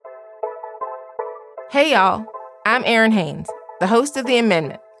Hey, y'all. I'm Erin Haynes, the host of The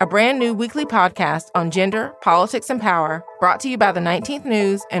Amendment, a brand new weekly podcast on gender, politics, and power, brought to you by the 19th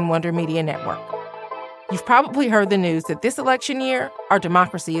News and Wonder Media Network. You've probably heard the news that this election year, our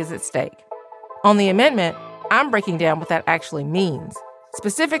democracy is at stake. On The Amendment, I'm breaking down what that actually means,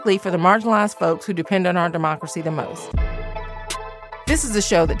 specifically for the marginalized folks who depend on our democracy the most. This is a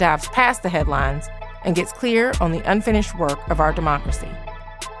show that dives past the headlines and gets clear on the unfinished work of our democracy.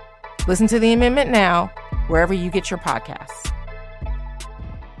 Listen to The Amendment now, wherever you get your podcasts.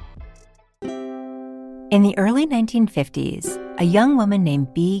 In the early 1950s, a young woman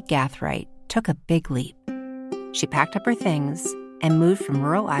named Bea Gathright took a big leap. She packed up her things and moved from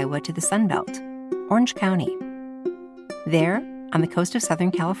rural Iowa to the Sun Belt, Orange County. There, on the coast of Southern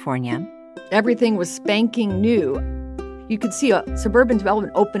California, everything was spanking new. You could see a suburban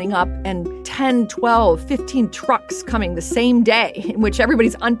development opening up and 10, 12, 15 trucks coming the same day, in which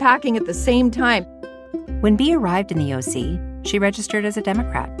everybody's unpacking at the same time. When Bea arrived in the OC, she registered as a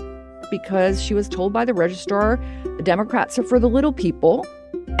Democrat. Because she was told by the registrar, the Democrats are for the little people.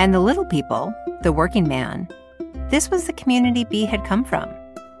 And the little people, the working man, this was the community Bea had come from.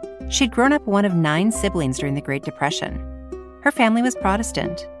 She'd grown up one of 9 siblings during the Great Depression. Her family was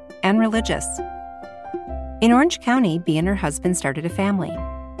Protestant and religious. In Orange County, Bea and her husband started a family.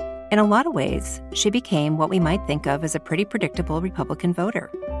 In a lot of ways, she became what we might think of as a pretty predictable Republican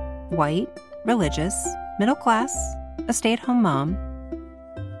voter. White, religious, middle class, a stay-at-home mom.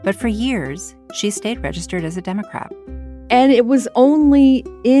 But for years, she stayed registered as a Democrat. And it was only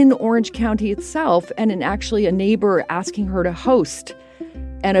in Orange County itself, and in actually a neighbor asking her to host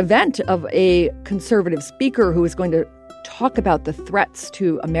an event of a conservative speaker who was going to talk about the threats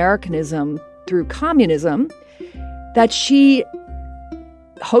to Americanism through communism, that she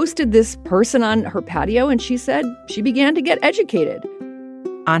hosted this person on her patio, and she said she began to get educated.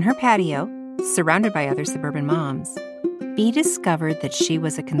 On her patio, surrounded by other suburban moms, Bea discovered that she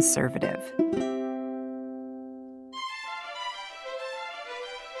was a conservative.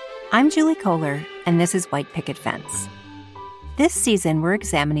 I'm Julie Kohler, and this is White Picket Fence. This season, we're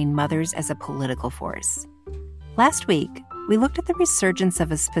examining mothers as a political force. Last week, we looked at the resurgence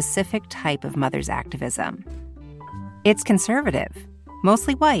of a specific type of mother's activism. It's conservative,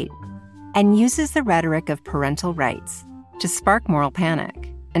 mostly white, and uses the rhetoric of parental rights to spark moral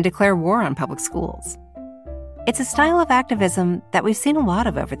panic and declare war on public schools. It's a style of activism that we've seen a lot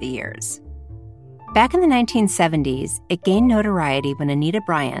of over the years. Back in the 1970s, it gained notoriety when Anita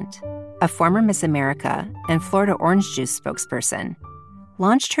Bryant, a former Miss America and Florida Orange Juice spokesperson,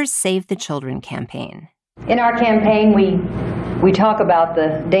 launched her Save the Children campaign. In our campaign, we talk about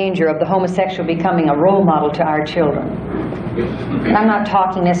the danger of the homosexual becoming a role model to our children. And I'm not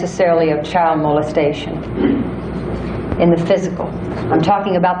talking necessarily of child molestation in the physical. I'm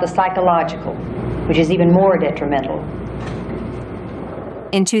talking about the psychological, which is even more detrimental.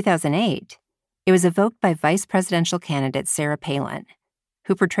 In 2008, it was evoked by vice presidential candidate Sarah Palin,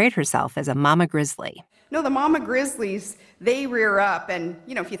 who portrayed herself as a mama grizzly. No, the mama grizzlies, they rear up, and,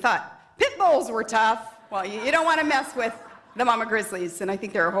 if you thought pit bulls were tough, well, you don't want to mess with the mama grizzlies, and I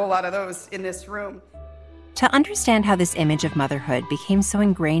think there are a whole lot of those in this room. To understand how this image of motherhood became so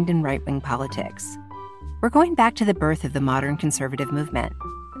ingrained in right-wing politics, we're going back to the birth of the modern conservative movement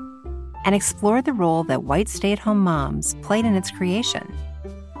and explore the role that white stay-at-home moms played in its creation.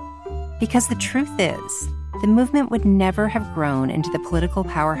 Because the truth is, the movement would never have grown into the political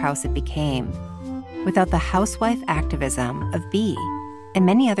powerhouse it became without the housewife activism of Bea and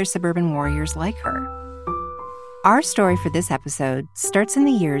many other suburban warriors like her. Our story for this episode starts in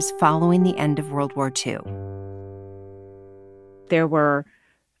the years following the end of World War II. There were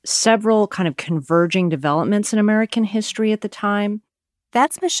several kind of converging developments in American history at the time.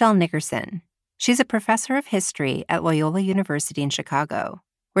 That's Michelle Nickerson. She's a professor of history at Loyola University in Chicago,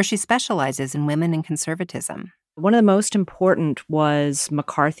 where she specializes in women and conservatism. One of the most important was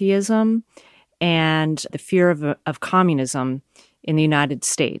McCarthyism and the fear of communism in the United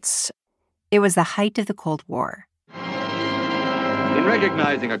States. It was the height of the Cold War. In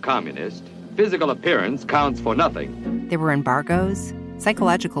recognizing a communist, physical appearance counts for nothing. There were embargoes,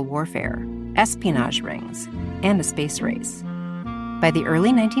 psychological warfare, espionage rings, and a space race. By the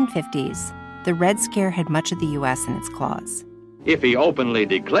early 1950s, the Red Scare had much of the U.S. in its claws. If he openly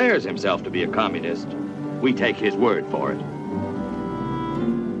declares himself to be a communist, we take his word for it.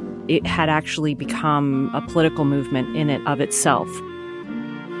 It had actually become a political movement in and of itself.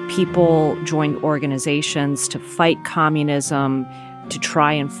 People joined organizations to fight communism, to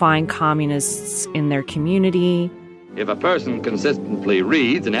try and find communists in their community. If a person consistently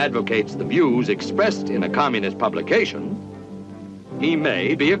reads and advocates the views expressed in a communist publication, he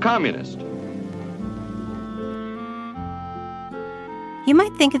may be a communist. You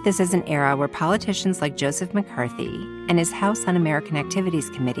might think of this as an era where politicians like Joseph McCarthy and his House Un-American Activities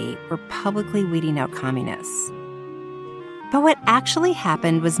Committee were publicly weeding out communists. But what actually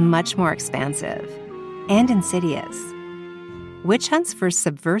happened was much more expansive and insidious. Witch hunts for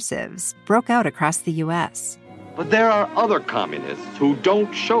subversives broke out across the U.S. But there are other communists who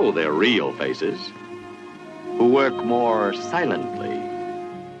don't show their real faces, who work more silently.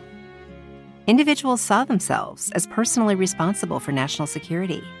 Individuals saw themselves as personally responsible for national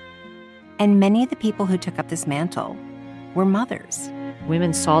security. And many of the people who took up this mantle were mothers.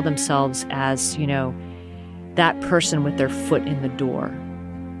 Women saw themselves as, that person with their foot in the door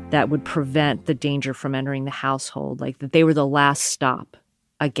that would prevent the danger from entering the household, like that they were the last stop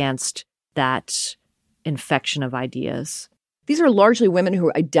against that infection of ideas. These are largely women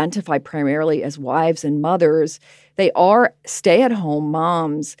who identify primarily as wives and mothers. They are stay-at-home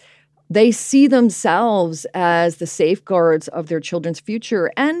moms. They see themselves as the safeguards of their children's future.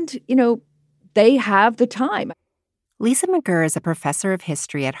 And, they have the time. Lisa McGurr is a professor of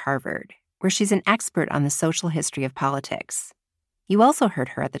history at Harvard, where she's an expert on the social history of politics. You also heard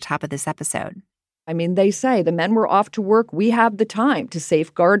her at the top of this episode. I mean, they say the men were off to work. We have the time to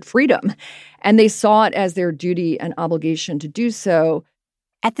safeguard freedom. And they saw it as their duty and obligation to do so.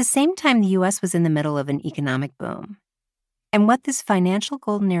 At the same time, the U.S. was in the middle of an economic boom. And what this financial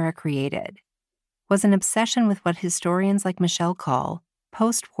golden era created was an obsession with what historians like Michelle call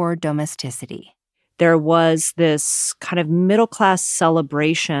post-war domesticity. There was this kind of middle-class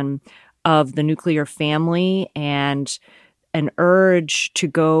celebration of the nuclear family and an urge to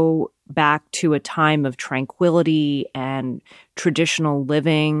go back to a time of tranquility and traditional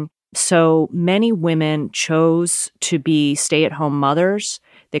living. So many women chose to be stay-at-home mothers.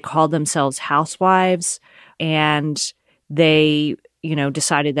 They called themselves housewives, and they,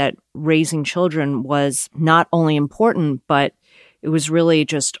 decided that raising children was not only important, but it was really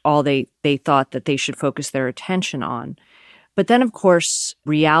just all they thought that they should focus their attention on. But then, of course,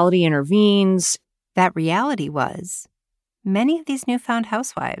 reality intervenes. That reality was many of these newfound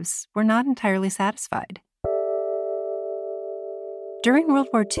housewives were not entirely satisfied. During World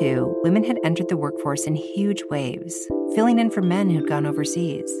War II, women had entered the workforce in huge waves, filling in for men who'd gone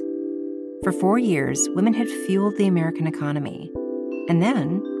overseas. For 4 years, women had fueled the American economy. And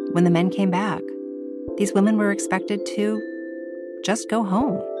then, when the men came back, these women were expected to just go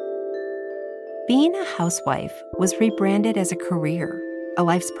home. Being a housewife was rebranded as a career, a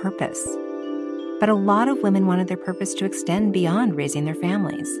life's purpose. But a lot of women wanted their purpose to extend beyond raising their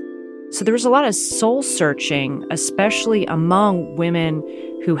families. So there was a lot of soul searching, especially among women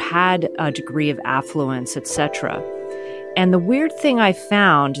who had a degree of affluence, etc. And the weird thing I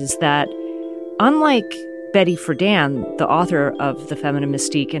found is that unlike Betty Friedan, the author of The Feminine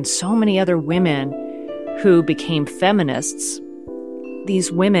Mystique, and so many other women who became feminists,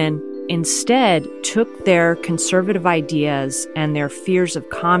 these women instead took their conservative ideas and their fears of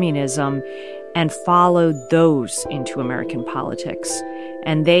communism and followed those into American politics.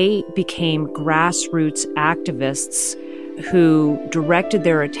 And they became grassroots activists who directed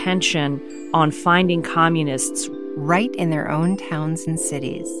their attention on finding communists right in their own towns and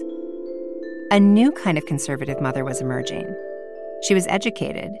cities. A new kind of conservative mother was emerging. She was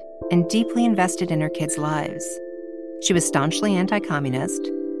educated and deeply invested in her kids' lives. She was staunchly anti-communist,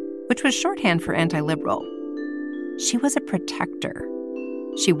 which was shorthand for anti-liberal. She was a protector.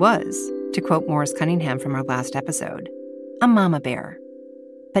 She was, to quote Morris Cunningham from our last episode, a mama bear.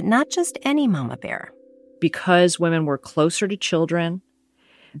 But not just any mama bear. Because women were closer to children,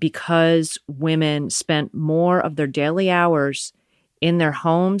 because women spent more of their daily hours in their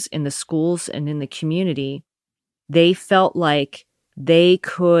homes, in the schools, and in the community, they felt like they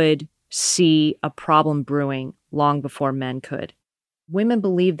could see a problem brewing long before men could. Women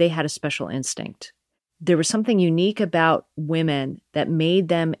believed they had a special instinct. There was something unique about women that made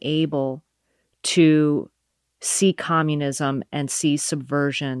them able to see communism and see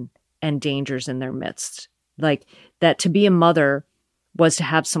subversion and dangers in their midst. Like that to be a mother was to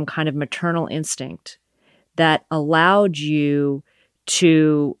have some kind of maternal instinct that allowed you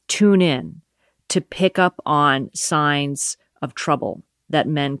to tune in, to pick up on signs of trouble that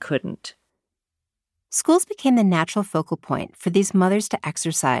men couldn't. Schools became the natural focal point for these mothers to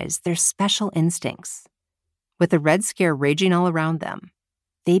exercise their special instincts. With the Red Scare raging all around them,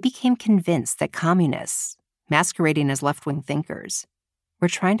 they became convinced that communists, masquerading as left-wing thinkers, were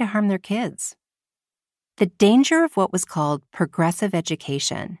trying to harm their kids. The danger of what was called progressive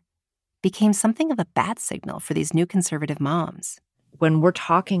education became something of a bat signal for these new conservative moms. When we're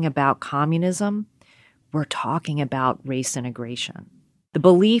talking about communism, we're talking about race integration. The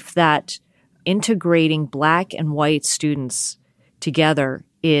belief that integrating Black and white students together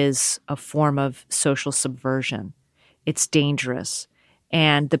is a form of social subversion. It's dangerous.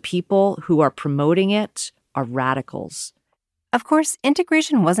 And the people who are promoting it are radicals. Of course,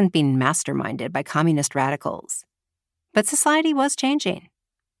 integration wasn't being masterminded by communist radicals. But society was changing.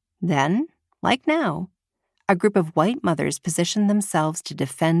 Then, like now, a group of white mothers positioned themselves to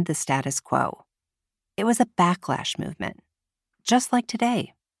defend the status quo. It was a backlash movement, just like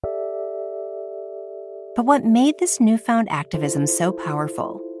today. But what made this newfound activism so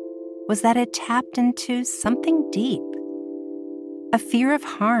powerful was that it tapped into something deep. A fear of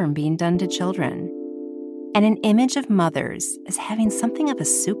harm being done to children, and an image of mothers as having something of a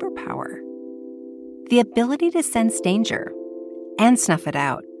superpower. The ability to sense danger and snuff it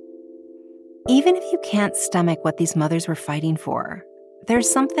out. Even if you can't stomach what these mothers were fighting for, there's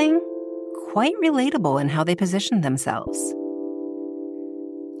something quite relatable in how they positioned themselves.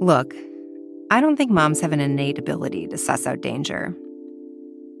 Look, I don't think moms have an innate ability to suss out danger.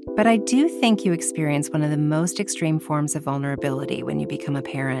 But I do think you experience one of the most extreme forms of vulnerability when you become a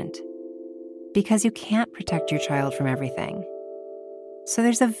parent, because you can't protect your child from everything. So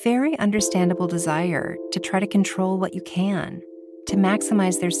there's a very understandable desire to try to control what you can, to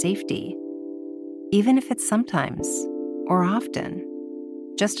maximize their safety, even if it's sometimes, or often,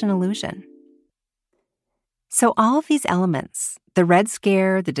 just an illusion. So all of these elements, the Red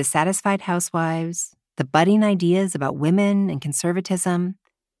Scare, the dissatisfied housewives, the budding ideas about women and conservatism,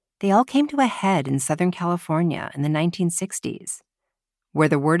 they all came to a head in Southern California in the 1960s, where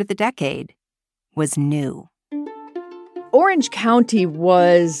the word of the decade was new. Orange County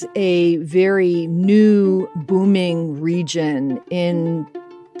was a very new, booming region in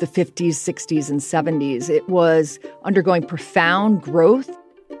the 50s, 60s, and 70s. It was undergoing profound growth.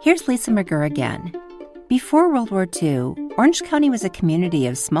 Here's Lisa McGurr again. Before World War II, Orange County was a community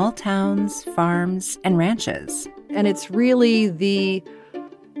of small towns, farms, and ranches. And it's really the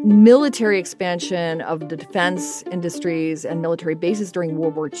military expansion of the defense industries and military bases during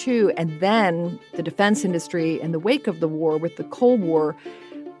World War II, and then the defense industry in the wake of the war with the Cold War,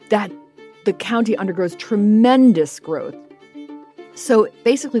 that the county undergoes tremendous growth. So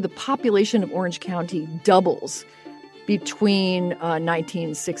basically the population of Orange County doubles between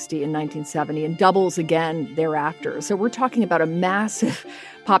 1960 and 1970 and doubles again thereafter. So we're talking about a massive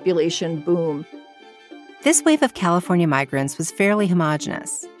population boom. This wave of California migrants was fairly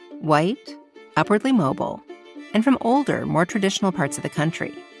homogenous, white, upwardly mobile, and from older, more traditional parts of the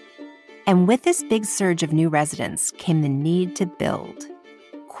country. And with this big surge of new residents came the need to build,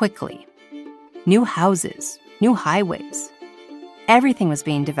 quickly. New houses, new highways. Everything was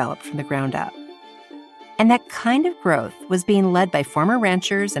being developed from the ground up. And that kind of growth was being led by former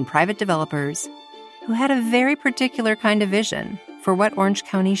ranchers and private developers who had a very particular kind of vision for what Orange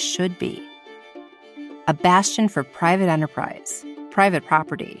County should be. A bastion for private enterprise, private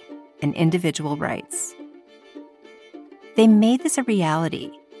property, and individual rights. They made this a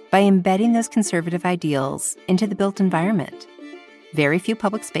reality by embedding those conservative ideals into the built environment. Very few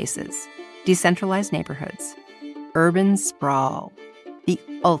public spaces, decentralized neighborhoods, urban sprawl, the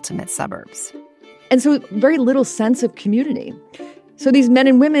ultimate suburbs. And so very little sense of community. So these men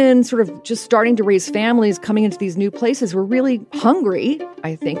and women sort of just starting to raise families, coming into these new places, were really hungry,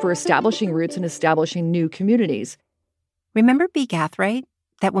 I think, for establishing roots and establishing new communities. Remember Bea Gathright,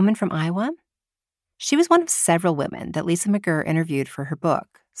 that woman from Iowa? She was one of several women that Lisa McGurr interviewed for her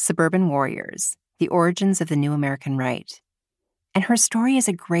book, Suburban Warriors, The Origins of the New American Right. And her story is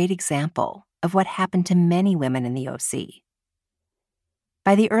a great example of what happened to many women in the OC.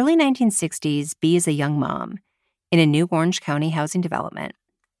 By the early 1960s, Bea is a young mom in a new Orange County housing development.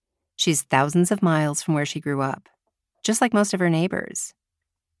 She's thousands of miles from where she grew up, just like most of her neighbors.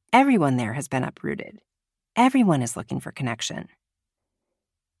 Everyone there has been uprooted. Everyone is looking for connection.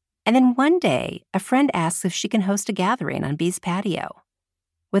 And then one day, a friend asks if she can host a gathering on Bea's patio,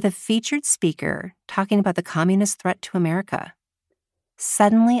 with a featured speaker talking about the communist threat to America.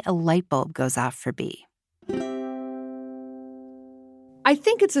 Suddenly, a light bulb goes off for Bea. I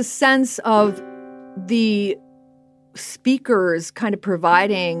think it's a sense of the speakers kind of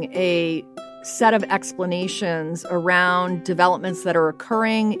providing a set of explanations around developments that are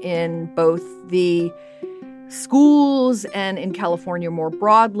occurring in both the schools and in California more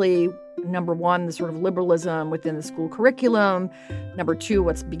broadly. Number one, the sort of liberalism within the school curriculum. Number two,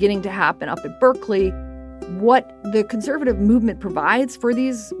 what's beginning to happen up at Berkeley. What the conservative movement provides for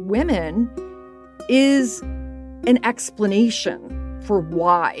these women is an explanation for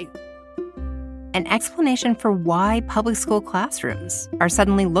why. An explanation for why public school classrooms are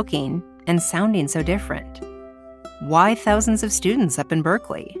suddenly looking and sounding so different. Why thousands of students up in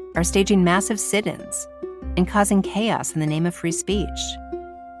Berkeley are staging massive sit-ins. and causing chaos in the name of free speech.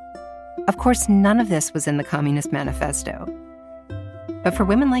 Of course, none of this was in the Communist Manifesto. But for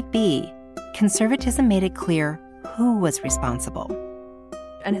women like Bee, conservatism made it clear who was responsible.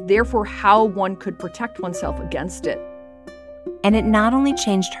 And therefore how one could protect oneself against it. And it not only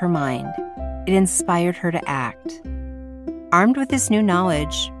changed her mind, it inspired her to act. Armed with this new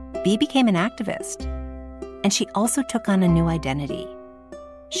knowledge, Bee became an activist. And she also took on a new identity.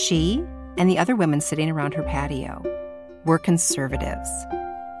 She and the other women sitting around her patio were conservatives.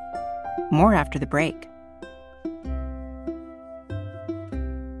 More after the break.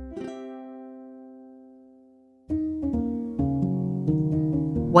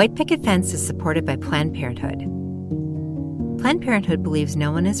 White Picket Fence is supported by Planned Parenthood. Planned Parenthood believes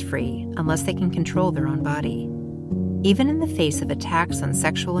no one is free unless they can control their own body. Even in the face of attacks on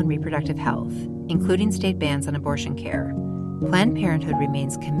sexual and reproductive health, including state bans on abortion care, Planned Parenthood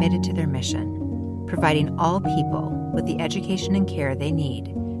remains committed to their mission, providing all people with the education and care they need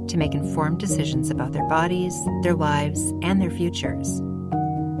to make informed decisions about their bodies, their lives, and their futures.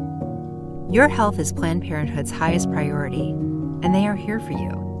 Your health is Planned Parenthood's highest priority, and they are here for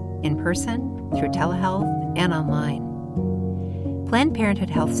you, in person, through telehealth, and online. Planned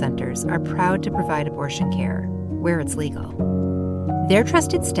Parenthood Health Centers are proud to provide abortion care where it's legal. Their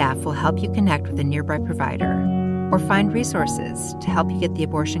trusted staff will help you connect with a nearby provider or find resources to help you get the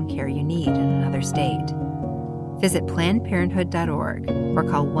abortion care you need in another state. Visit PlannedParenthood.org or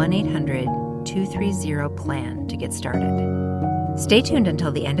call 1-800-230-PLAN to get started. Stay tuned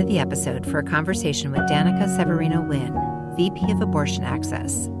until the end of the episode for a conversation with Danica Severino-Lynn, VP of Abortion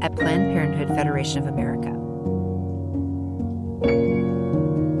Access at Planned Parenthood Federation of America.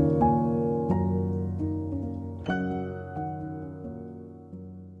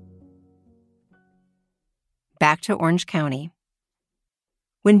 Back to Orange County.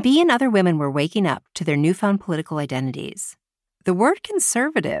 When Bee and other women were waking up to their newfound political identities, the word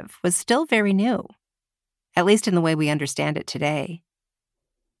conservative was still very new, at least in the way we understand it today.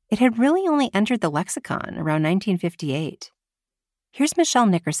 It had really only entered the lexicon around 1958. Here's Michelle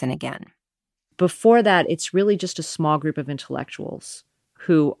Nickerson again. Before that, it's really just a small group of intellectuals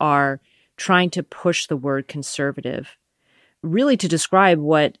who are trying to push the word conservative, really to describe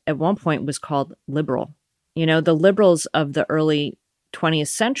what at one point was called liberal. You know, the liberals of the early 20th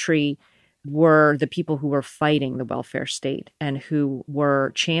century were the people who were fighting the welfare state and who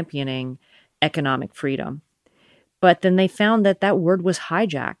were championing economic freedom. But then they found that that word was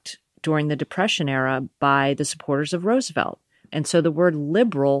hijacked during the Depression era by the supporters of Roosevelt. And so the word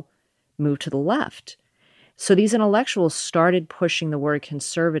liberal moved to the left. So these intellectuals started pushing the word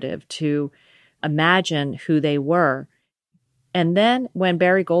conservative to imagine who they were. And then when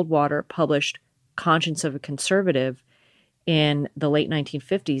Barry Goldwater published Conscience of a Conservative in the late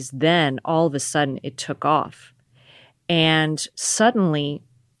 1950s, then all of a sudden it took off. And suddenly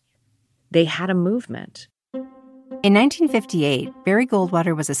they had a movement. In 1958, Barry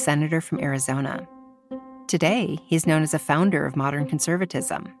Goldwater was a senator from Arizona. Today, he's known as a founder of modern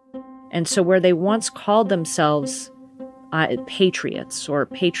conservatism. And so where they once called themselves patriots or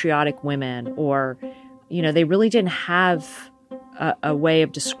patriotic women, or, you know, they really didn't have a way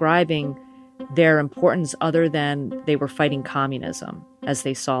of describing their importance other than they were fighting communism as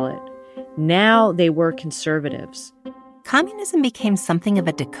they saw it. Now they were conservatives. Communism became something of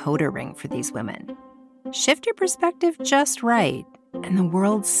a decoder ring for these women. Shift your perspective just right, and the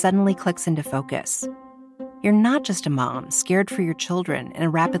world suddenly clicks into focus. You're not just a mom scared for your children in a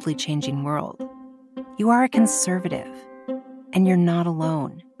rapidly changing world. You are a conservative, and you're not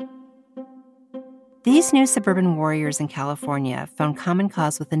alone. These new suburban warriors in California found common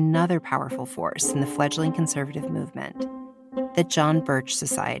cause with another powerful force in the fledgling conservative movement, the John Birch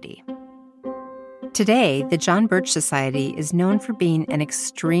Society. Today, the John Birch Society is known for being an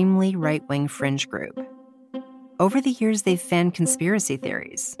extremely right-wing fringe group. Over the years, they've fanned conspiracy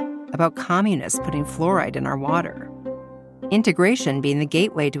theories about communists putting fluoride in our water, integration being the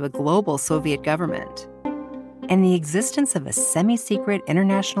gateway to a global Soviet government, and the existence of a semi-secret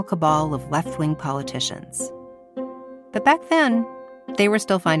international cabal of left-wing politicians. But back then, they were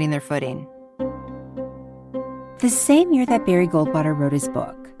still finding their footing. The same year that Barry Goldwater wrote his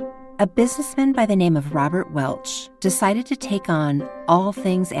book, a businessman by the name of Robert Welch decided to take on all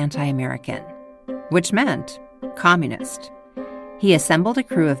things anti-American, which meant communist. He assembled a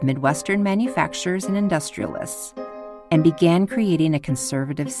crew of Midwestern manufacturers and industrialists and began creating a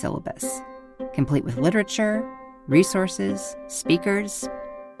conservative syllabus, complete with literature, resources, speakers.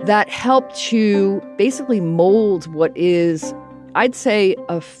 That helped to basically mold what is, I'd say,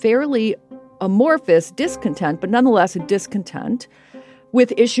 a fairly amorphous discontent, but nonetheless a discontent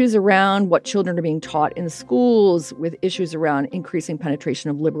with issues around what children are being taught in schools, with issues around increasing penetration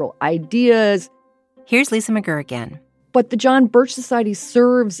of liberal ideas. Here's Lisa McGurr again. But the John Birch Society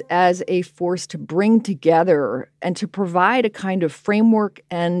serves as a force to bring together and to provide a kind of framework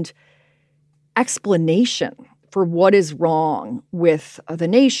and explanation for what is wrong with the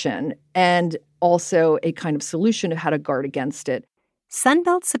nation, and also a kind of solution of how to guard against it.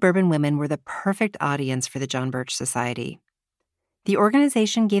 Sunbelt suburban women were the perfect audience for the John Birch Society. The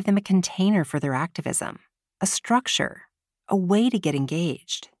organization gave them a container for their activism, a structure, a way to get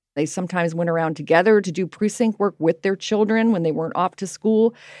engaged. They sometimes went around together to do precinct work with their children when they weren't off to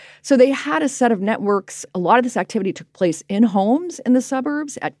school. So they had a set of networks. A lot of this activity took place in homes in the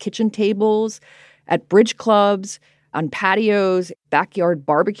suburbs, at kitchen tables, at bridge clubs, on patios, backyard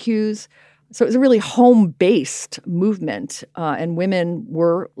barbecues. So it was a really home-based movement, and women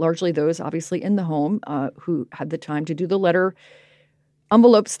were largely those, obviously, in the home who had the time to do the letter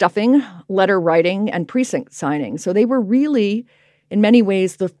envelope stuffing, letter writing, and precinct signing. So they were really, in many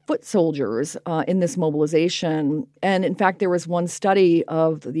ways, the foot soldiers in this mobilization. And in fact, there was one study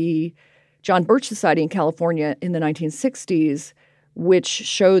of the John Birch Society in California in the 1960s, which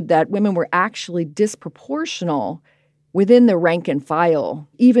showed that women were actually disproportional within the rank and file,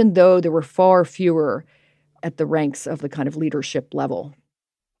 even though there were far fewer at the ranks of the kind of leadership level.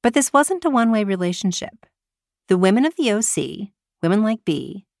 But this wasn't a one-way relationship. The women of the OC, women like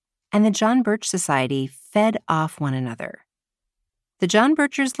Bee, and the John Birch Society fed off one another. The John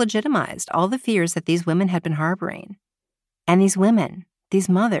Birchers legitimized all the fears that these women had been harboring. And these women, these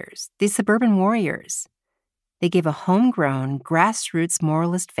mothers, these suburban warriors, they gave a homegrown, grassroots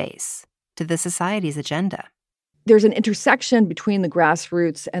moralist face to the society's agenda. There's an intersection between the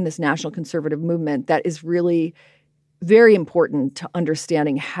grassroots and this national conservative movement that is really very important to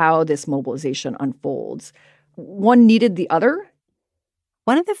understanding how this mobilization unfolds. One needed the other.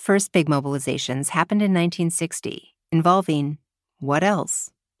 One of the first big mobilizations happened in 1960, involving, what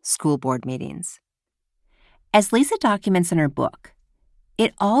else? School board meetings. As Lisa documents in her book,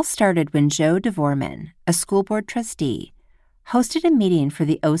 it all started when Joe DeVorman, a school board trustee, hosted a meeting for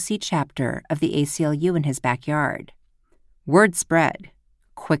the OC chapter of the ACLU in his backyard. Word spread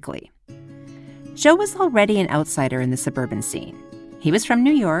quickly. Joe was already an outsider in the suburban scene. He was from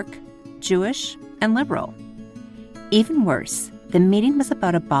New York, Jewish, and liberal. Even worse, the meeting was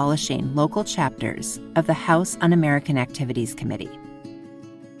about abolishing local chapters of the House Un-American Activities Committee.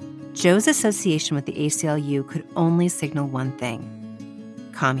 Joe's association with the ACLU could only signal one thing: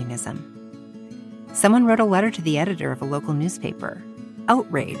 communism. Someone wrote a letter to the editor of a local newspaper,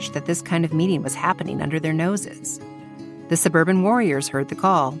 outraged that this kind of meeting was happening under their noses. The suburban warriors heard the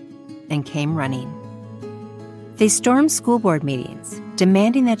call and came running. They stormed school board meetings,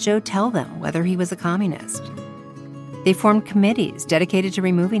 demanding that Joe tell them whether he was a communist. They formed committees dedicated to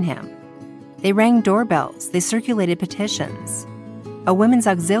removing him. They rang doorbells. They circulated petitions. A women's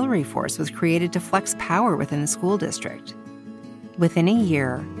auxiliary force was created to flex power within the school district. Within a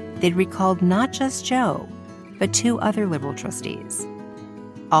year, they'd recalled not just Joe, but 2 other liberal trustees.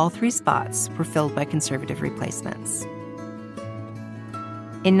 All 3 spots were filled by conservative replacements.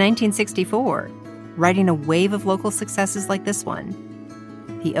 In 1964, riding a wave of local successes like this one,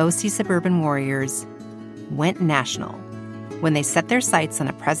 the OC suburban warriors went national when they set their sights on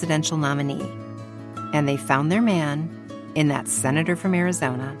a presidential nominee, and they found their man in that senator from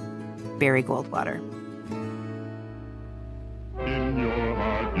Arizona, Barry Goldwater. In your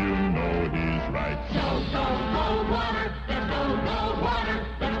heart, you know he's right. Go, go, Goldwater! Let's go, Goldwater!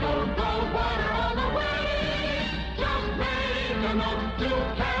 Let's go, Goldwater all the way! Just make a note to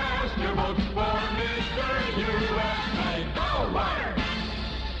cast your votes for Mr. USA. Goldwater!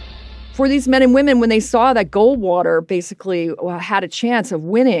 For these men and women, when they saw that Goldwater basically had a chance of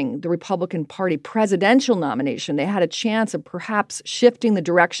winning the Republican Party presidential nomination, they had a chance of perhaps shifting the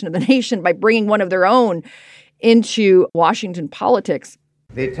direction of the nation by bringing one of their own into Washington politics.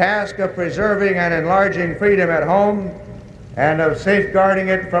 The task of preserving and enlarging freedom at home and of safeguarding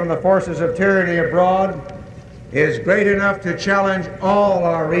it from the forces of tyranny abroad is great enough to challenge all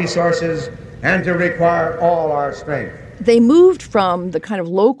our resources and to require all our strength. They moved from the kind of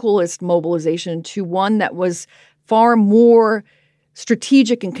localist mobilization to one that was far more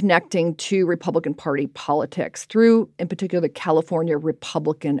strategic in connecting to Republican Party politics through, in particular, the California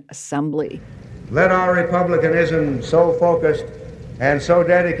Republican Assembly. Let our republicanism, so focused and so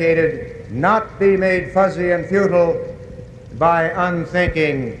dedicated, not be made fuzzy and futile by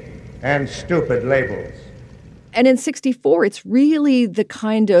unthinking and stupid labels. And in 1964, it's really the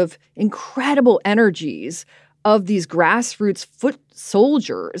kind of incredible energies of these grassroots foot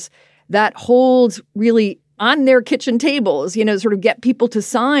soldiers that holds really on their kitchen tables, sort of get people to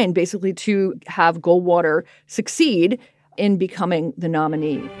sign basically to have Goldwater succeed in becoming the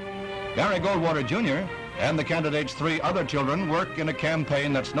nominee. Barry Goldwater Jr. and the candidate's 3 other children work in a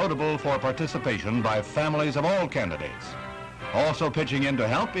campaign that's notable for participation by families of all candidates. Also pitching in to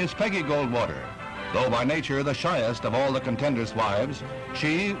help is Peggy Goldwater. Though by nature the shyest of all the contenders' wives,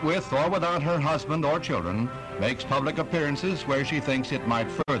 she, with or without her husband or children, makes public appearances where she thinks it might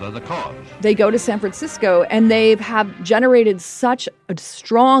further the cause. They go to San Francisco, and they have generated such a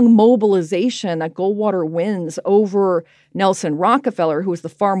strong mobilization that Goldwater wins over Nelson Rockefeller, who was the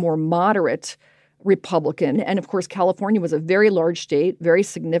far more moderate Republican. And of course, California was a very large state, very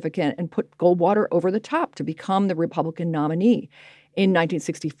significant, and put Goldwater over the top to become the Republican nominee in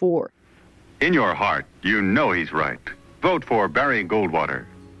 1964. In your heart, you know he's right. Vote for Barry Goldwater.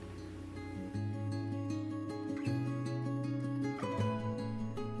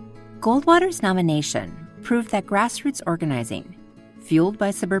 Goldwater's nomination proved that grassroots organizing, fueled by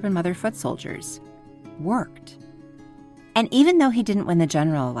suburban mother foot soldiers, worked. And even though he didn't win the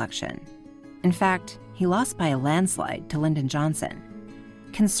general election, in fact, he lost by a landslide to Lyndon Johnson,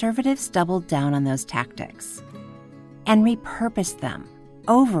 conservatives doubled down on those tactics and repurposed them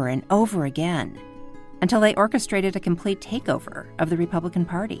over and over again until they orchestrated a complete takeover of the Republican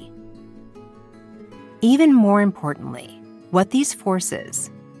Party. Even more importantly, what these forces,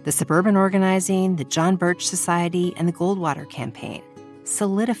 the suburban organizing, the John Birch Society, and the Goldwater campaign,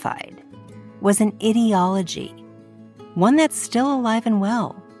 solidified was an ideology, one that's still alive and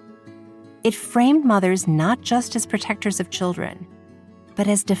well. It framed mothers not just as protectors of children, but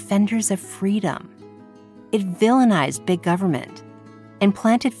as defenders of freedom. It villainized big government and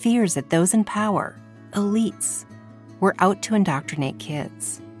planted fears that those in power, elites, were out to indoctrinate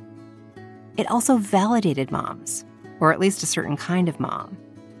kids. It also validated moms, or at least a certain kind of mom,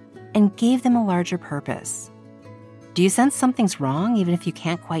 and gave them a larger purpose. Do you sense something's wrong even if you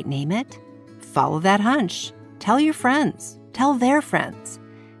can't quite name it? Follow that hunch. Tell your friends. Tell their friends.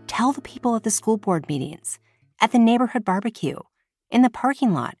 Tell the people at the school board meetings, at the neighborhood barbecue, in the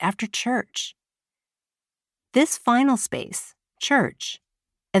parking lot after church. This final space, church,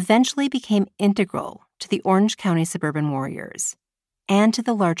 eventually became integral to the Orange County suburban warriors and to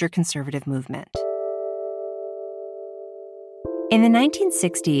the larger conservative movement. In the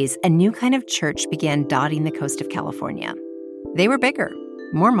 1960s, a new kind of church began dotting the coast of California. They were bigger,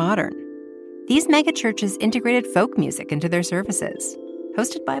 more modern. These megachurches integrated folk music into their services,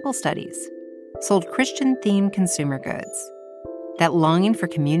 hosted Bible studies, sold Christian-themed consumer goods. That longing for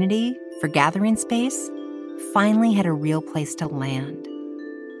community, for gathering space, finally had a real place to land.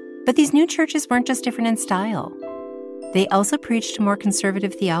 But these new churches weren't just different in style. They also preached a more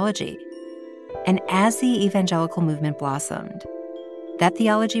conservative theology. And as the evangelical movement blossomed, that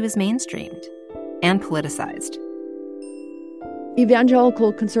theology was mainstreamed and politicized.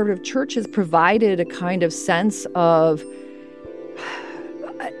 Evangelical conservative churches provided a kind of sense of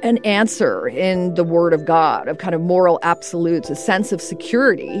an answer in the Word of God, of kind of moral absolutes, a sense of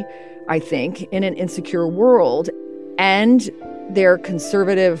security, I think, in an insecure world. And their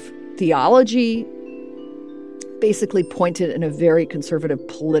conservative theology basically pointed in a very conservative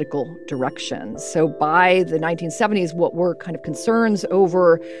political direction. So by the 1970s, what were kind of concerns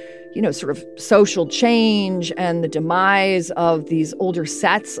over, sort of social change and the demise of these older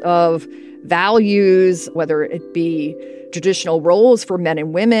sets of values, whether it be traditional roles for men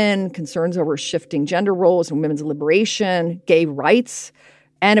and women, concerns over shifting gender roles and women's liberation, gay rights,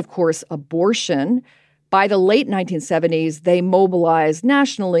 and of course, abortion. By the late 1970s, they mobilized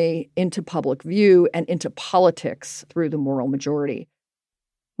nationally into public view and into politics through the moral majority.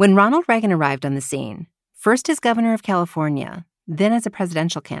 When Ronald Reagan arrived on the scene, first as governor of California, then as a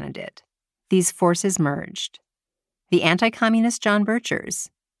presidential candidate, these forces merged. The anti-communist John Birchers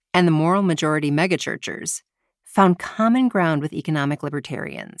and the moral majority megachurchers found common ground with economic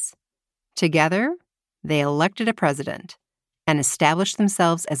libertarians. Together, they elected a president and established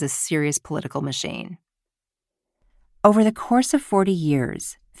themselves as a serious political machine. Over the course of 40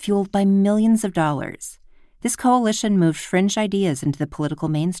 years, fueled by millions of dollars, this coalition moved fringe ideas into the political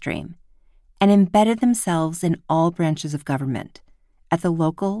mainstream and embedded themselves in all branches of government at the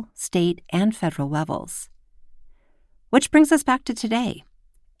local, state, and federal levels. Which brings us back to today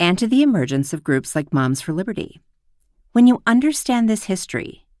and to the emergence of groups like Moms for Liberty. When you understand this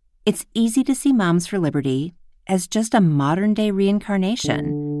history, it's easy to see Moms for Liberty as just a modern-day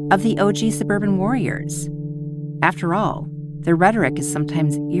reincarnation of the OG suburban warriors. After all, their rhetoric is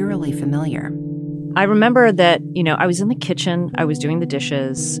sometimes eerily familiar. I remember that, I was in the kitchen, I was doing the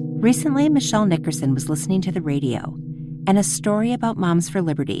dishes. Recently, Michelle Nickerson was listening to the radio, and a story about Moms for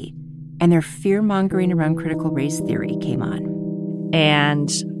Liberty and their fear-mongering around critical race theory came on.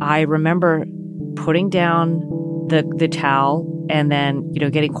 And I remember putting down the towel and then,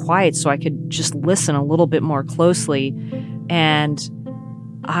 getting quiet so I could just listen a little bit more closely. And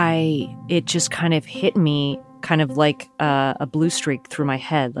it just kind of hit me kind of like a blue streak through my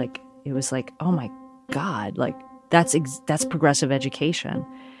head. Like, it was like, oh my God, like that's progressive education.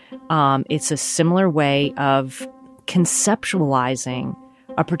 It's a similar way of conceptualizing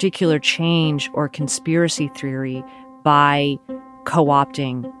a particular change or conspiracy theory by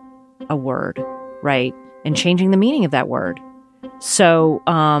co-opting a word, right? And changing the meaning of that word. So,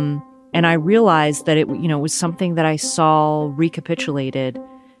 and I realized that it was something that I saw recapitulated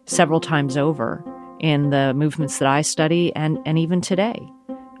several times over in the movements that I study and even today.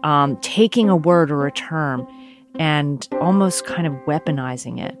 Taking a word or a term and almost kind of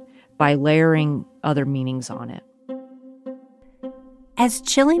weaponizing it by layering other meanings on it. As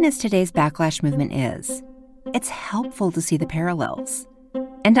chilling as today's backlash movement is, it's helpful to see the parallels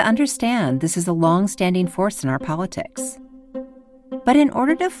and to understand this is a long-standing force in our politics. But in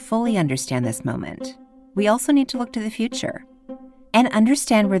order to fully understand this moment, we also need to look to the future and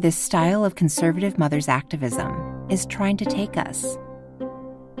understand where this style of conservative mothers activism is trying to take us.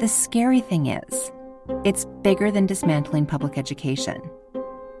 The scary thing is, it's bigger than dismantling public education.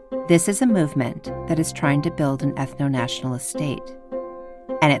 This is a movement that is trying to build an ethno-nationalist state.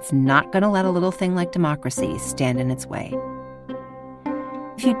 And it's not going to let a little thing like democracy stand in its way.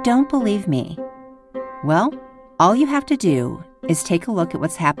 If you don't believe me, well, all you have to do is take a look at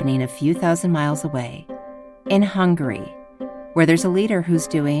what's happening a few thousand miles away, in Hungary, where there's a leader who's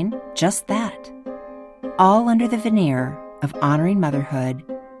doing just that, all under the veneer of honoring motherhood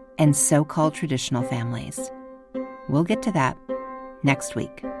and so-called traditional families. We'll get to that next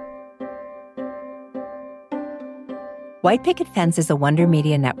week. White Picket Fence is a Wonder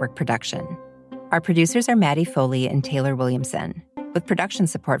Media Network production. Our producers are Maddie Foley and Taylor Williamson, with production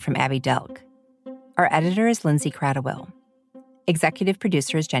support from Abby Delk. Our editor is Lindsay Cradwell. Executive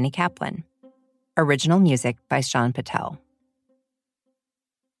producer is Jenny Kaplan. Original music by Sean Patel.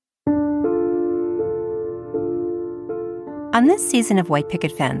 On this season of White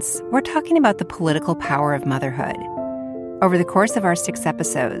Picket Fence, we're talking about the political power of motherhood. Over the course of our 6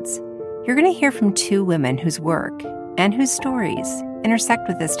 episodes, you're going to hear from 2 women whose work and whose stories intersect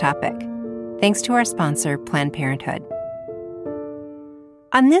with this topic, thanks to our sponsor, Planned Parenthood.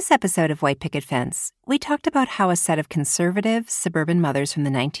 On this episode of White Picket Fence, we talked about how a set of conservative, suburban mothers from the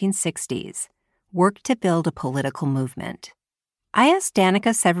 1960s worked to build a political movement. I asked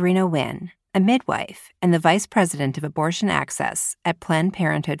Danica Severino-Wynn, a midwife and the vice president of abortion access at Planned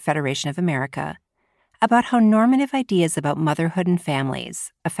Parenthood Federation of America, about how normative ideas about motherhood and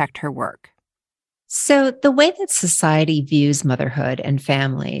families affect her work. So the way that society views motherhood and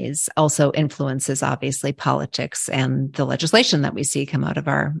families also influences, obviously, politics and the legislation that we see come out of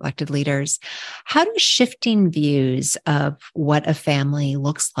our elected leaders. How do shifting views of what a family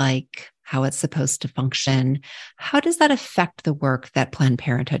looks like, how it's supposed to function, how does that affect the work that Planned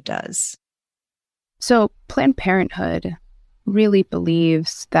Parenthood does? So Planned Parenthood really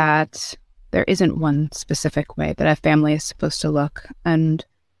believes that there isn't one specific way that a family is supposed to look. And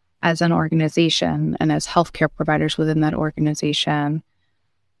as an organization and as healthcare providers within that organization,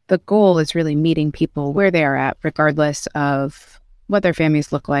 the goal is really meeting people where they are at, regardless of what their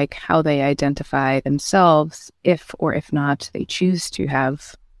families look like, how they identify themselves, if or if not they choose to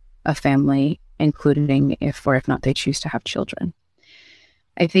have a family, including if or if not they choose to have children.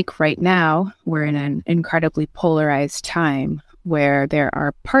 I think right now we're in an incredibly polarized time where there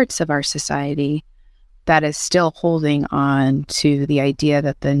are parts of our society that is still holding on to the idea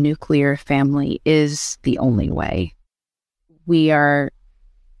that the nuclear family is the only way. We are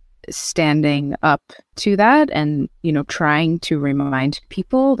standing up to that and, trying to remind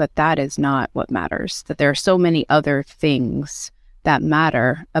people that that is not what matters, that there are so many other things that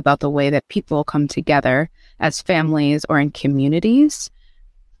matter about the way that people come together as families or in communities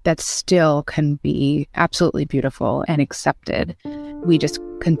that still can be absolutely beautiful and accepted. We just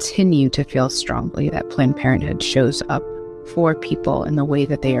continue to feel strongly that Planned Parenthood shows up for people in the way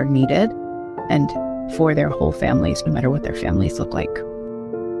that they are needed and for their whole families, no matter what their families look like.